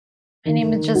My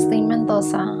name is Jocelyn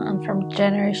Mendoza. I'm from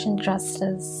Generation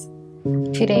Justice.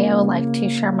 Today I would like to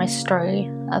share my story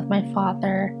of my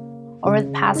father. Over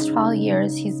the past 12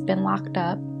 years, he's been locked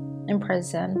up in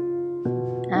prison,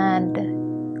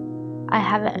 and I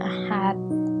haven't had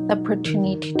the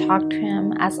opportunity to talk to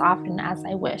him as often as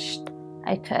I wished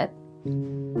I could.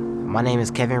 My name is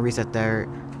Kevin Reese III.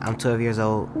 I'm 12 years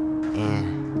old,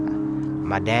 and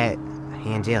my dad,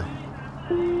 he in jail.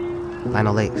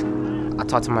 Lionel Lakes. I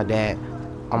talk to my dad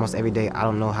almost every day. I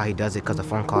don't know how he does it because the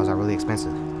phone calls are really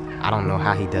expensive. I don't know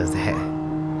how he does that. I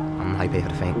don't know how he pays for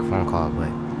the phone call, but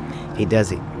he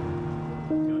does it.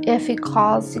 If he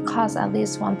calls at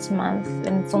least once a month,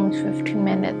 and it's only 15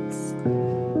 minutes.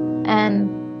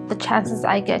 And the chances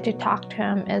I get to talk to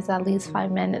him is at least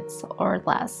 5 minutes or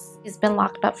less. He's been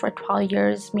locked up for 12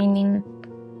 years, meaning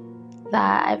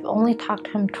that I've only talked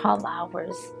to him 12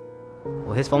 hours.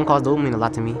 Well, his phone calls do mean a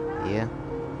lot to me, yeah.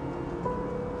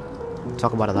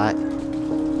 Talk about a lot.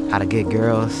 How to get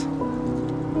girls,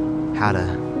 how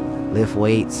to lift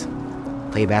weights,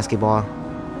 play basketball,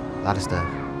 a lot of stuff.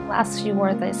 Last few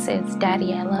words I say is,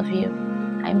 "Daddy, I love you.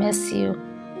 I miss you."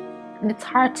 And it's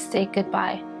hard to say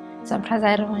goodbye. Sometimes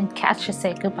I don't even catch to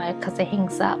say goodbye because it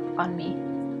hangs up on me.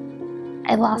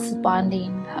 I lost the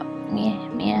bonding that me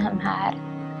and him had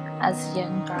as a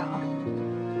young girl.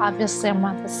 Obviously, I'm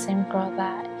not the same girl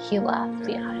that he left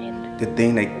behind. The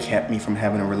thing that kept me from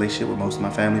having a relationship with most of my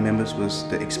family members was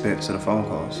the expense of the phone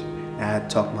calls. I had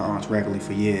talked to my aunts regularly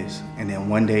for years, and then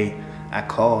one day I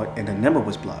called and the number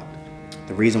was blocked.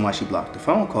 The reason why she blocked the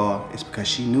phone call is because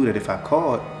she knew that if I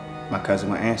called, my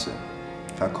cousin would answer.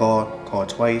 If I called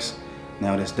twice,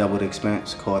 now that's double the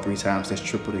expense. Called 3 times, that's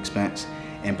triple the expense.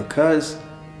 And because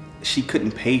she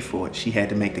couldn't pay for it, she had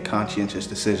to make the conscientious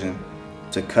decision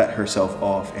to cut herself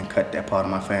off and cut that part of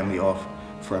my family off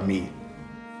for me.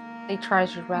 They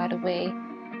charge you right away,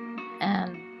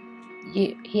 and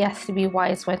he has to be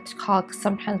wise when to call, because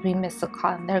sometimes we miss a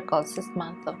call and there goes this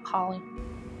month of calling.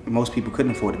 Most people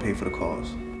couldn't afford to pay for the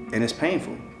calls, and it's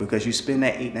painful because you spend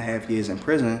that 8.5 years in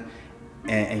prison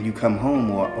and you come home,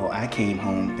 or I came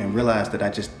home and realized that I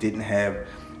just didn't have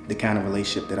the kind of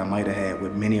relationship that I might have had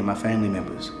with many of my family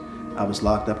members. I was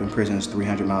locked up in prisons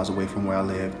 300 miles away from where I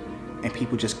lived, and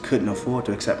people just couldn't afford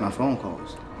to accept my phone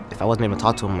calls. If I wasn't able to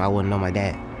talk to him, I wouldn't know my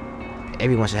dad.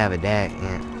 Everyone should have a dad,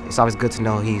 and it's always good to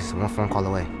know he's one phone call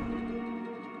away.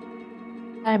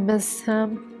 I miss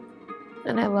him,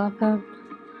 and I love him,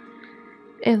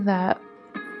 in that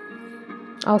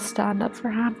I'll stand up for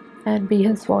him and be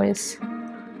his voice.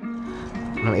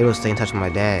 When I'm able to stay in touch with my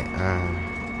dad,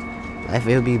 life,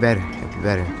 it'll be better. It'll be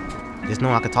better. Just know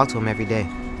I could talk to him every day,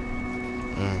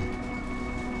 and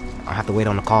I don't have to wait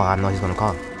on the call. I know he's gonna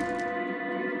call.